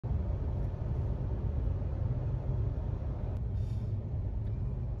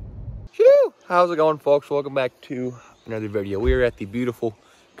How's it going, folks? Welcome back to another video. We are at the beautiful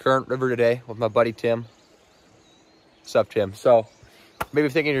Current River today with my buddy Tim. What's up, Tim? So maybe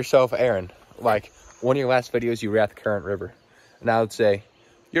thinking to yourself, Aaron, like one of your last videos you were at the Current River. And I would say,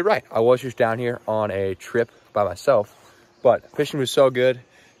 you're right. I was just down here on a trip by myself, but fishing was so good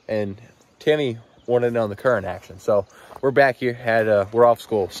and Timmy wanted to know the current action. So we're back here we're off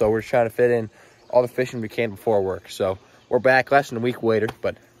school. So we're trying to fit in all the fishing we can before work. So we're back less than a week later,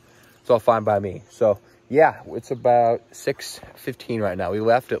 but it's all fine by me. So yeah, it's about 6:15 right now. We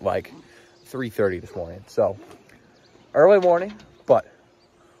left at like 3:30 this morning. So early morning, but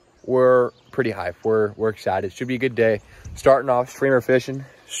we're pretty hyped. We're excited. Should be a good day. Starting off streamer fishing,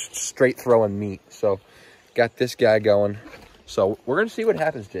 straight throwing meat. So got this guy going. So we're gonna see what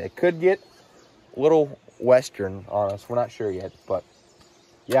happens today. Could get a little western on us. We're not sure yet, but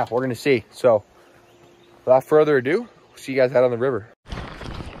yeah, we're gonna see. So without further ado, we'll see you guys out on the river.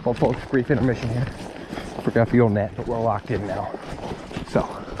 Well, folks, brief intermission here. Forgot the old net, but we're locked in now. So,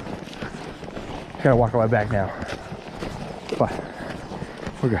 gotta walk our way back now. But,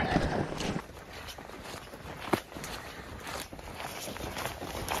 we're good.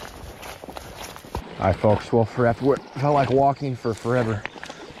 All right, folks, well, felt like walking for forever.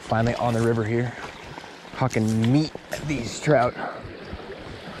 Finally on the river here. Hucking meat at these trout.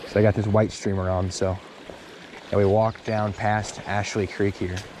 So I got this white streamer on, so. And we walked down past Ashley Creek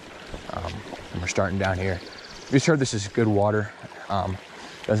here. And we're starting down here. We just heard this is good water.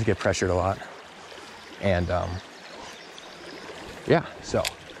 Doesn't get pressured a lot. And yeah, so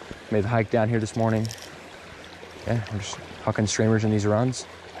made the hike down here this morning. Yeah, we're just hucking streamers in these runs.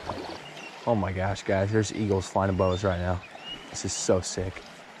 Oh my gosh, guys, there's eagles flying above us right now. This is so sick.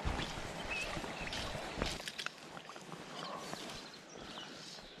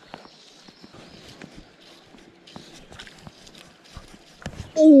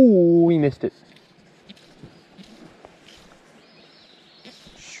 Oh, we missed it.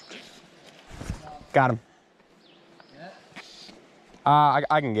 Got him.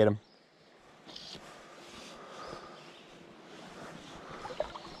 I can get him.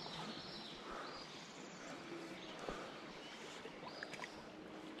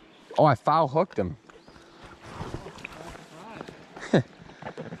 Oh, I foul hooked him.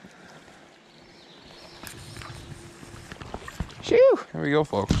 Shoo! There we go,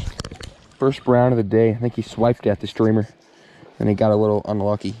 folks. First brown of the day. I think he swiped at the streamer and he got a little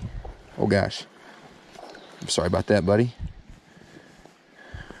unlucky. Oh gosh. I'm sorry about that, buddy.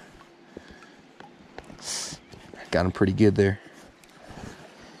 Got him pretty good there.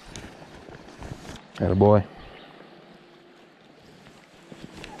 Atta boy.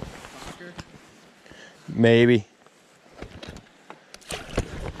 Maybe.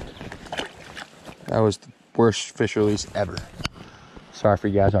 That was the worst fish release ever. Sorry for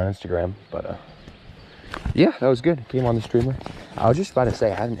you guys on Instagram, but yeah, that was good. Came on the streamer. I was just about to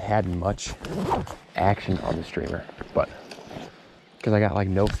say I haven't had much action on the streamer, but because I got like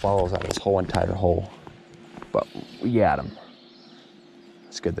no follows on this whole entire hole. But we got him.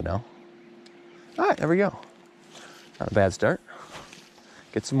 It's good to know. All right, there we go. Not a bad start.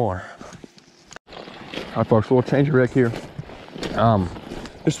 Get some more. All right, folks, we'll change the rig here.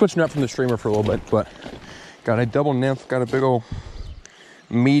 Just switching up from the streamer for a little bit, but got a double nymph, got a big old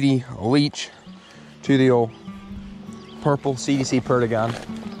meaty leech to the old purple CDC Perdigon.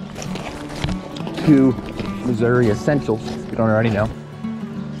 2 Missouri Essentials, if you don't already know.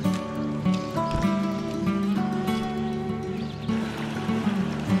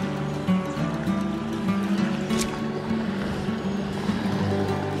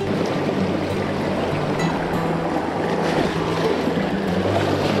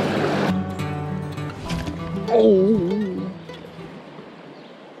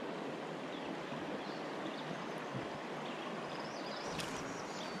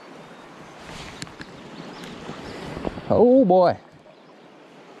 Oh boy.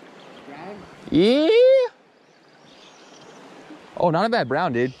 Brown? Yeah. Oh, not a bad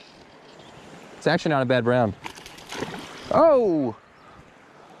brown, dude. It's actually not a bad brown. Oh.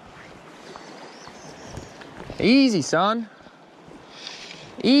 Easy, son.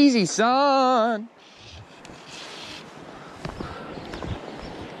 Easy, son.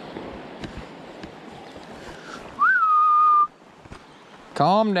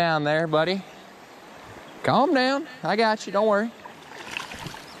 Calm down there, buddy. Calm down. I got you. Don't worry.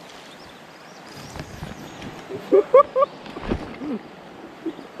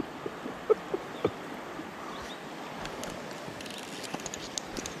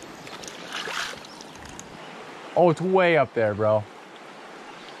 Oh, it's way up there, bro.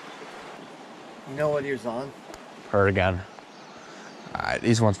 You know what yours on? Perdigon.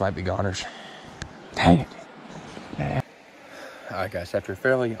 These ones might be goners. Dang it. Alright guys, after a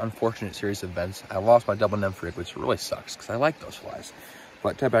fairly unfortunate series of events, I lost my double nymph rig, which really sucks because I like those flies.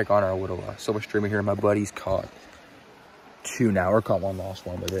 But to back on our little silver streamer here, my buddy's caught 2 now, or caught 1, lost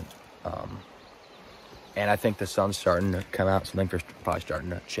 1 with it. And I think the sun's starting to come out, so I think they're probably starting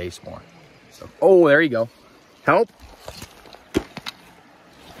to chase more. So, oh, there you go. Help.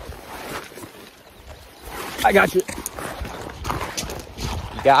 I got you.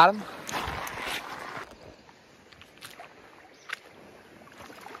 You got him?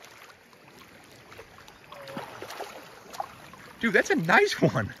 Dude, that's a nice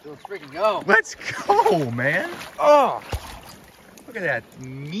one. Let's freaking go. Let's go, man. Oh, look at that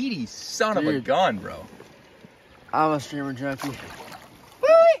meaty son of a gun, bro. I'm a streamer junkie.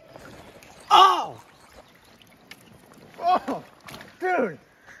 Really? Oh! Oh, dude.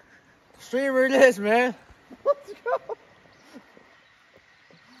 Streamer it is, man. Let's go.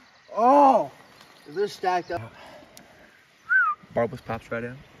 Oh! They're stacked up. Barbless pops right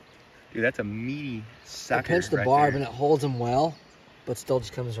out. Dude, that's a meaty sucker. I pinched the right barb there. and it holds him well, but still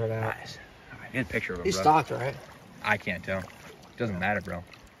just comes right out. Nice. I need a picture of him, He's bro. stocked, right? I can't tell. Doesn't matter, bro.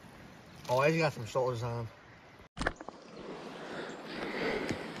 Oh, he's got some shoulders on him.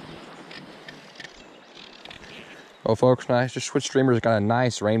 Oh, folks, nice. Just switch streamers. Got a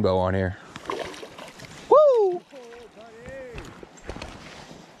nice rainbow on here. Woo!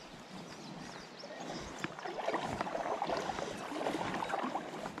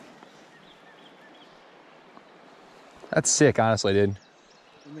 That's sick, honestly, dude.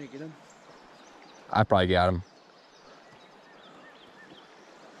 You may get him. I probably got him.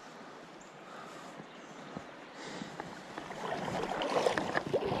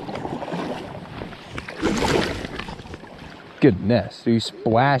 Goodness, you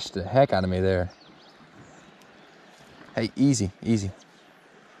splashed the heck out of me there. Hey, easy, easy.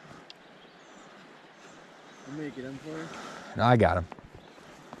 You may get him for you. No, I got him.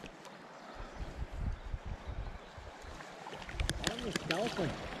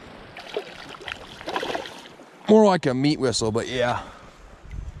 More like a meat whistle, but yeah.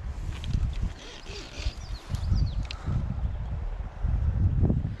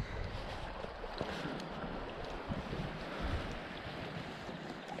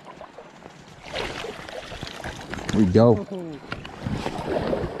 Here we go.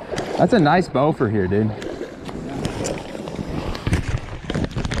 That's a nice bow for here, dude. Here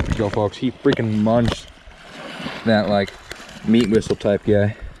we go, folks. He freaking munched that like meat whistle type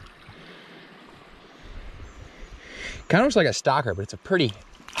guy. Kind of looks like a stalker, but it's a pretty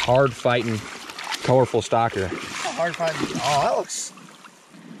hard fighting, colorful stalker. Hard find. Oh, that looks.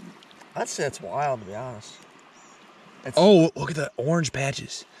 I'd say it's wild, to be honest. Oh, look at the orange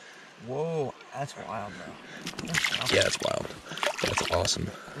patches. Whoa, that's wild, bro. Yeah, that's wild. That's awesome.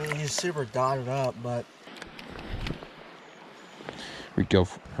 I mean, he's super dotted up, but. Here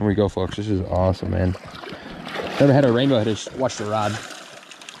we go, folks. This is awesome, man. Never had a rainbow head. Watch the rod.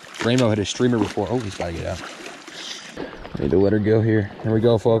 Rainbow had a streamer before. Oh, he's got to get out. Need to let her go here. Here we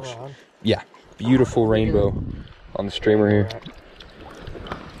go, folks. Yeah, beautiful rainbow on the streamer here.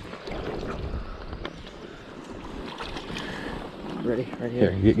 Ready, right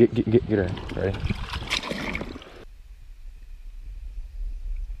here. Here, get her. Ready?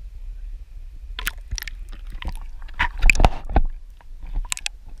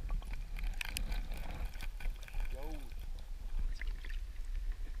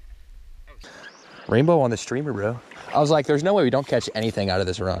 Rainbow on the streamer, bro. I was like, there's no way we don't catch anything out of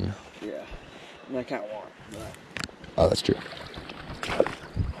this run. Yeah, and I can't walk. But... Oh, that's true. There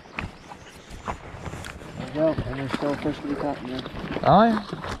we go, and there's still fish to be caught, man. Oh, yeah.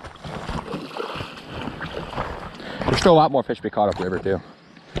 There's still a lot more fish to be caught upriver, too.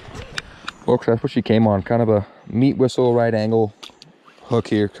 Folks, that's what she came on. Kind of a meat whistle, right angle hook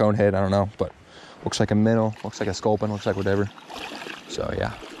here, cone head, I don't know. But looks like a minnow, looks like a sculpin, looks like whatever. So,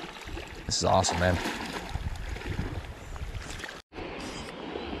 yeah. This is awesome, man.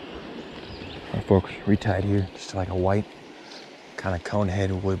 Right, folks, retied here, just like a white kind of cone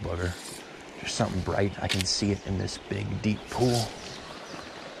head wood bugger. Just something bright. I can see it in this big, deep pool.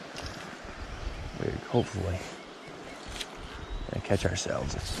 We're hopefully gonna catch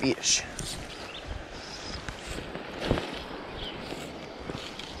ourselves a fish.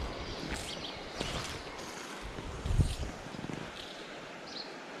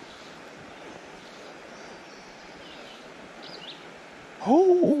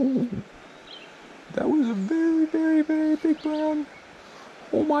 Oh, that was a very, very, very big brown.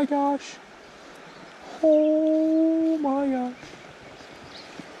 Oh my gosh. Oh my gosh.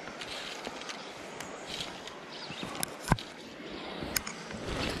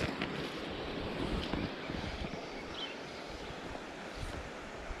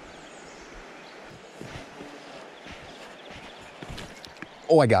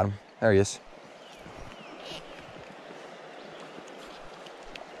 Oh, I got him. There he is.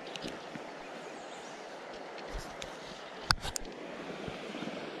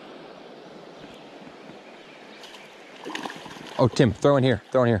 Oh, Tim, throw in here.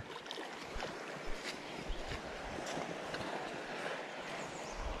 Throw in here.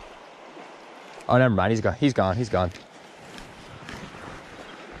 Oh, never mind. He's gone. He's gone. He's gone.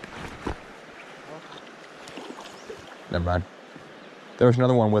 Never mind. There was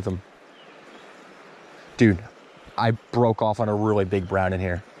another one with him. Dude, I broke off on a really big brown in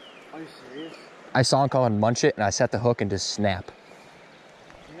here. Are you serious? I saw him come and munch it, and I set the hook and just snap.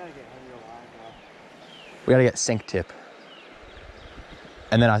 You gotta get heavier line, bro. We gotta get sink tip.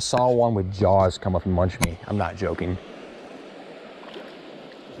 And then I saw one with jaws come up and munch me. I'm not joking.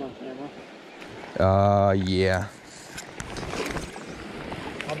 It's on camera? Yeah.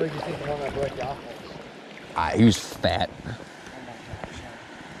 How big do you think the one that broke off was? He was fat. Oh my gosh.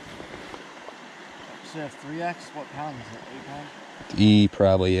 So you have 3X? What pound is it? 8 pound?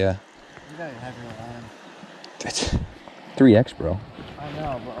 Probably, yeah. You gotta get heavier line. That's 3X, bro. I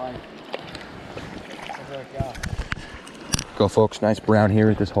know, but like, it's a broke off. Go, folks. Nice brown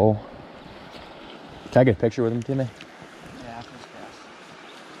here at this hole. Can I get a picture with him, Timmy? Yeah, after this grass.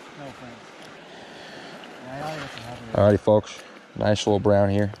 No offense. Yeah, I gotta get some heavier. Alrighty, folks. Nice little brown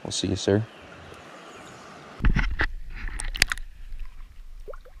here. We'll see you, sir.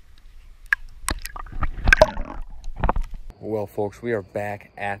 Well, folks, we are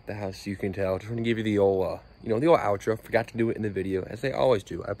back at the house. You can tell. Just want to give you the old, the old outro. Forgot to do it in the video, as they always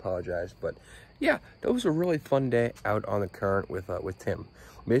do. I apologize, but yeah, that was a really fun day out on the current with Tim.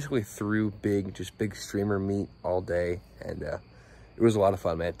 Basically threw big streamer meat all day, and it was a lot of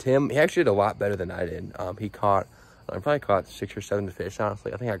fun, man. Tim, he actually did a lot better than I did. He caught, I probably caught 6 or 7 fish,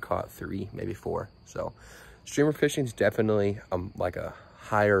 honestly. I think I caught 3, maybe 4. So streamer fishing is definitely like a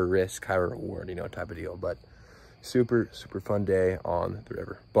higher risk, higher reward, type of deal. But super fun day on the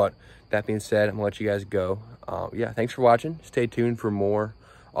river. But that being said, I'm gonna let you guys go. Yeah, thanks for watching. Stay tuned for more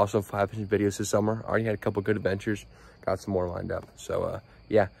also fly fishing videos this summer. Already had a couple good adventures, got some more lined up. So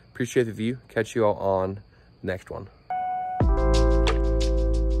yeah, appreciate the view. Catch you all on the next one.